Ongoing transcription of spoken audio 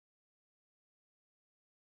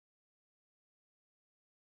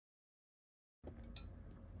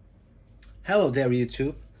Hello there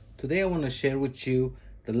YouTube. Today I want to share with you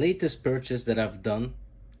the latest purchase that I've done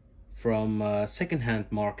from second-hand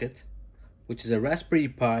market, which is a Raspberry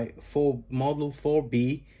Pi 4 Model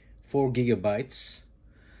 4B 4 gigabytes,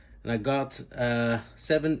 and I got a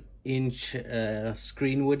 7-inch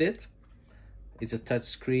screen with it. It's a touch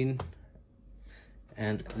screen,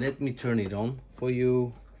 and let me turn it on for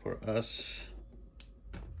you, for us.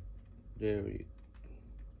 There we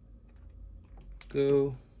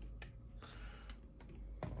go.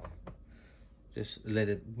 Just let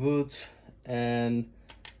it boot. And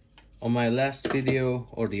on my last video,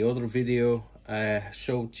 or the other video, I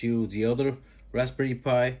showed you the other Raspberry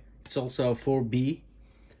Pi. It's also a 4B.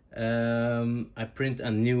 I print a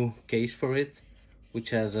new case for it,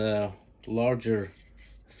 which has a larger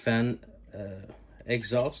fan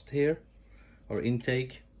exhaust here, or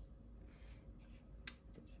intake.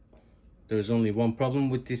 There's only one problem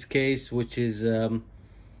with this case, which is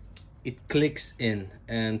it clicks in,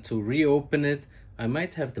 and to reopen it I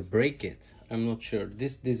might have to break it. I'm not sure.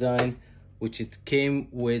 This design which it came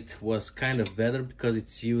with was kind of better because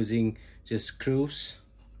it's using just screws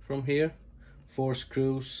from here, 4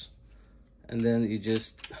 screws, and then you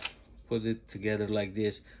just put it together like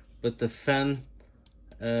this. But the fan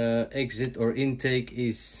exit or intake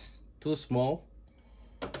is too small.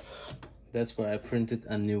 That's why I printed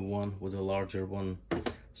a new one with a larger one.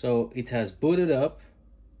 So it has booted up,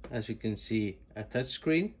 as you can see, a touch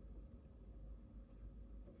screen,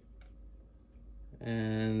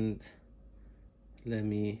 and let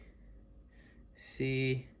me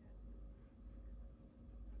see.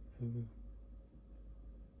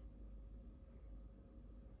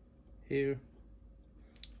 Here,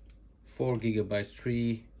 4 gigabytes,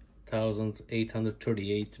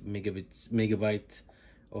 3,838 megabytes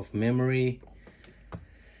of memory.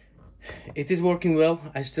 It is working well.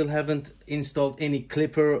 I still haven't installed any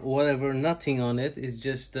Klipper, whatever, nothing on it. It's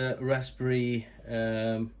just a Raspberry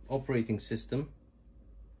operating system.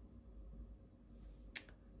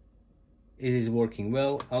 It is working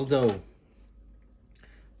well, although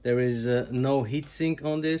there is no heatsink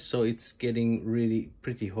on this, so it's getting really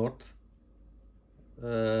pretty hot.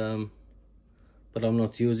 But I'm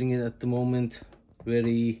not using it at the moment.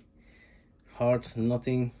 Very hard,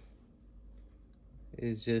 nothing.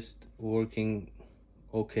 It's just working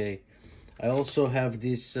okay. I also have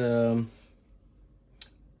this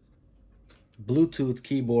Bluetooth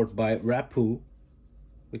keyboard by Rapu,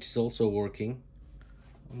 which is also working.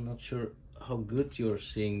 I'm not sure how good you're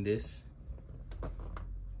seeing this.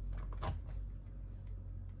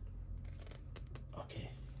 Okay,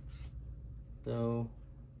 so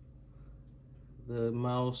the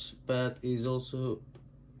mouse pad is also,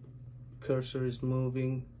 cursor is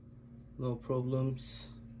moving, no problems.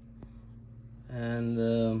 And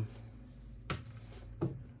let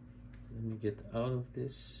me get out of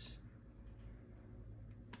this.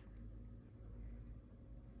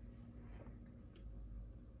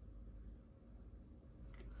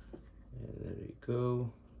 There you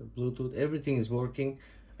go. The Bluetooth, everything is working.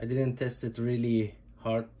 I didn't test it really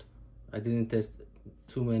hard. I didn't test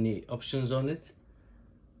too many options on it.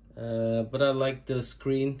 But I like the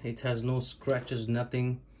screen. It has no scratches,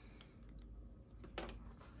 nothing.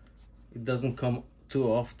 It doesn't come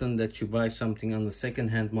too often that you buy something on the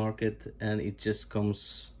second-hand market and it just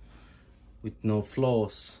comes with no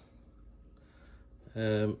flaws.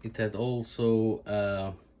 It had also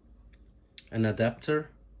an adapter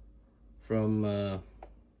from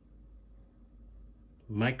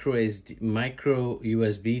micro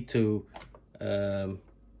USB to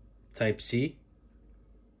Type C,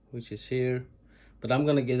 which is here. But I'm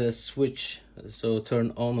gonna get a switch, so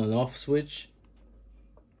turn on and off switch,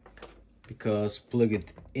 because plug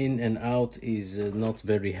it in and out is not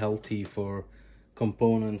very healthy for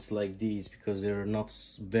components like these, because they're not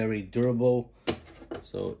very durable,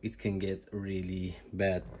 so it can get really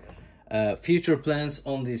bad. Future plans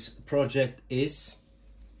on this project is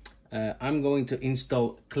I'm going to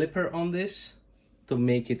install Klipper on this to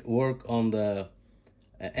make it work on the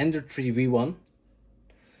Ender 3 V1.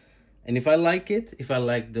 And if I like it, if I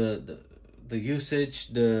like the usage,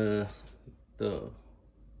 the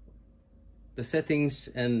settings,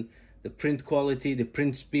 and the print quality, the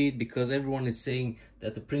print speed, because everyone is saying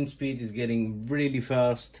that the print speed is getting really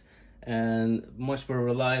fast and much more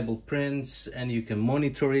reliable prints, and you can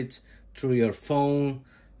monitor it through your phone,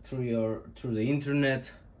 through the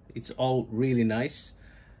internet. It's all really nice.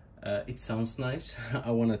 It sounds nice.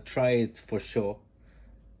 I want to try it for sure.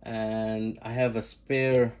 And I have a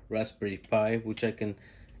spare Raspberry Pi, which I can,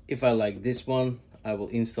 if I like this one, I will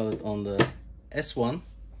install it on the S1.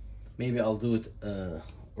 Maybe I'll do it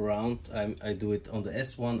around. I do it on the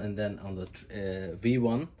S1 and then on the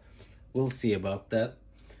V1. We'll see about that,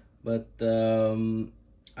 but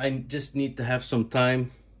I just need to have some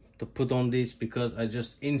time to put on this because I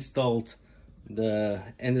just installed the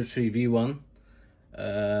Ender 3 V1,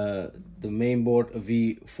 the main board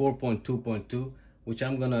V 4.2.2, which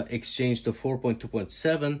I'm gonna exchange to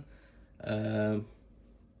 4.2.7,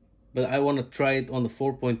 but I want to try it on the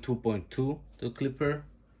 4.2.2, the Klipper,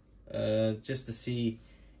 just to see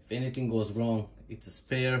if anything goes wrong. It's a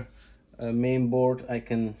spare main board.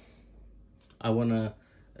 I want to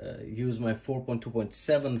use my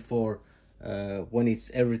 4.2.7 for when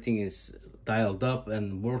everything is dialed up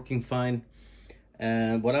and working fine.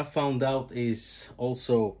 And what I found out is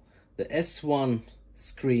also the S1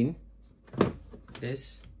 screen,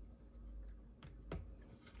 this,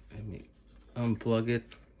 let me unplug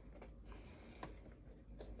it.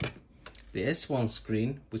 The S1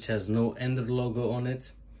 screen, which has no Ender logo on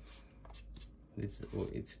it,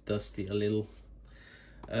 it's dusty a little.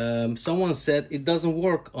 Someone said it doesn't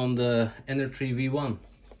work on the Ender 3 V1.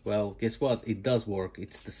 Well, guess what? It does work.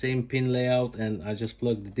 It's the same pin layout, and I just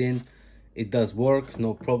plugged it in. It does work,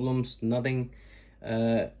 no problems, nothing.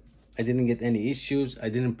 I didn't get any issues. I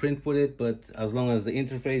didn't print with it, but as long as the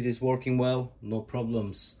interface is working well, no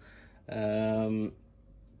problems.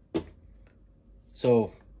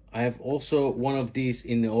 So I have also one of these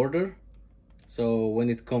in the order. So when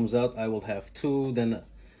it comes out, I will have two. Then,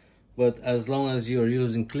 but as long as you're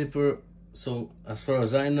using Klipper, so as far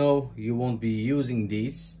as I know, you won't be using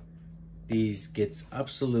these. These gets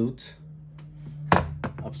obsolete,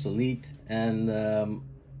 and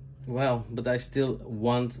well, but I still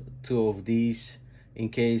want two of these in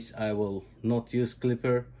case I will not use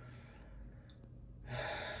Klipper.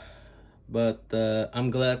 But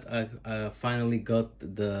I'm glad I finally got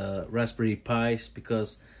the Raspberry Pis,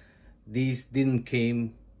 because these didn't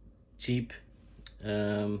came cheap.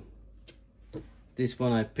 This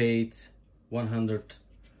one I paid 100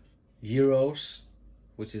 euros,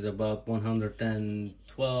 which is about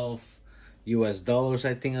 112 US dollars,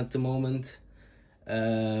 I think, at the moment.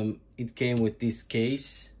 It came with this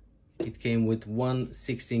case. It came with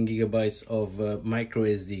 16 gigabytes of micro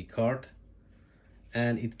SD card,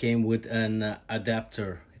 and it came with an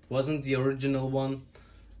adapter. It wasn't the original one,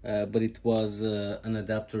 but it was an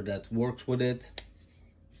adapter that works with it,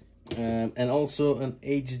 and also an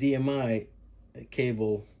HDMI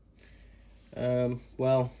cable.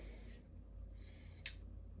 Well,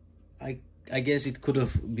 I guess it could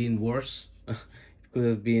have been worse. It could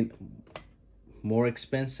have been more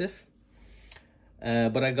expensive,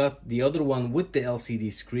 but I got the other one with the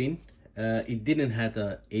LCD screen. It didn't have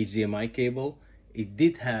a HDMI cable. It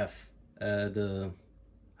did have the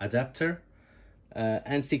adapter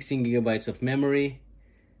and 16 gigabytes of memory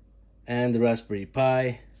and the Raspberry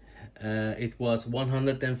Pi. It was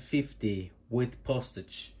 150 with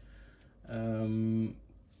postage.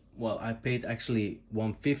 Well, I paid actually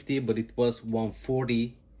 150, but it was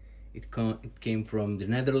 140. It came from the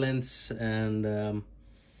Netherlands, and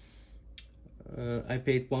I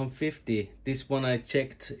paid 150. This one I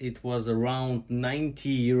checked, it was around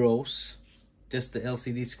 90 euros, just the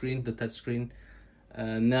LCD screen, the touch screen.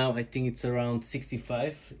 Now I think it's around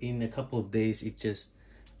 65. In a couple of days it just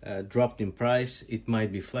dropped in price. It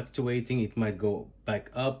might be fluctuating, it might go back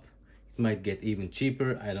up, it might get even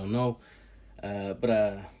cheaper, I don't know. But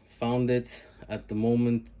I found it at the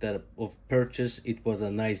moment that of purchase. It was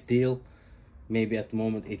a nice deal. Maybe at the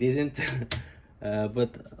moment it isn't.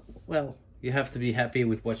 But well, you have to be happy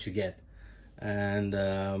with what you get.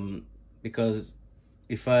 And because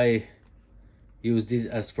if I use this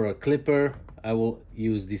as for a Klipper, I will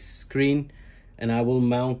use this screen and I will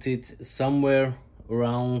mount it somewhere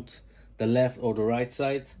around the left or the right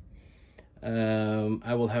side.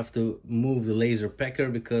 I will have to move the laser packer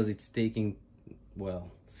because it's taking,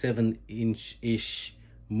 well, 7-inch-ish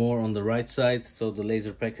more on the right side, so the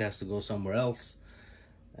laser packer has to go somewhere else,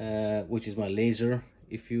 which is my laser,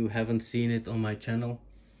 if you haven't seen it on my channel.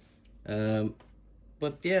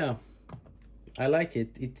 But yeah, I like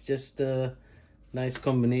it. It's just a nice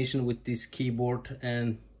combination with this keyboard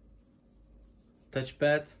and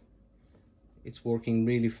touchpad. It's working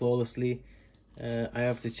really flawlessly. I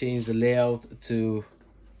have to change the layout to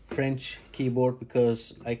French keyboard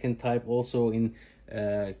because I can type also in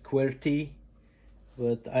QWERTY,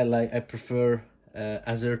 but I prefer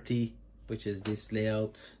AZERTY, which is this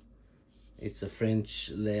layout. It's a French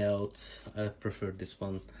layout. I prefer this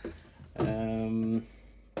one.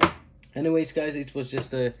 Anyways, guys, it was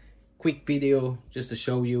just a quick video just to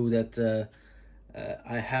show you that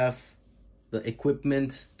I have the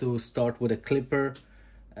equipment to start with a Klipper.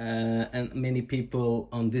 and many people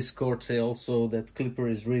on Discord say also that Klipper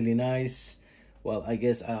is really nice. Well, I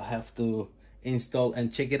guess I'll have to install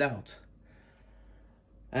and check it out.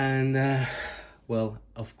 And well,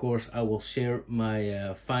 of course I will share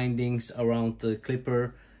my findings around the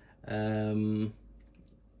Klipper,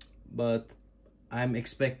 but I'm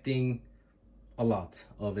expecting a lot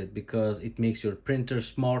of it because it makes your printer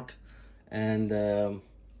smart. And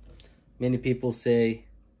many people say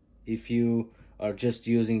if you are just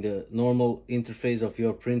using the normal interface of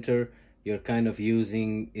your printer, you're kind of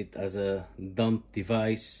using it as a dumb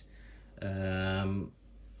device.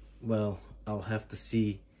 Well, I'll have to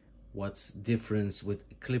see what's difference with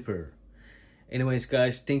Klipper. Anyways,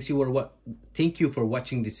 guys, thank you for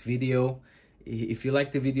watching this video. If you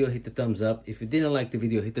like the video, hit the thumbs up. If you didn't like the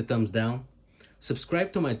video, hit the thumbs down.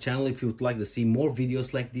 Subscribe to my channel if you would like to see more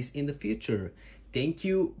videos like this in the future. Thank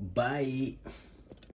you. Bye.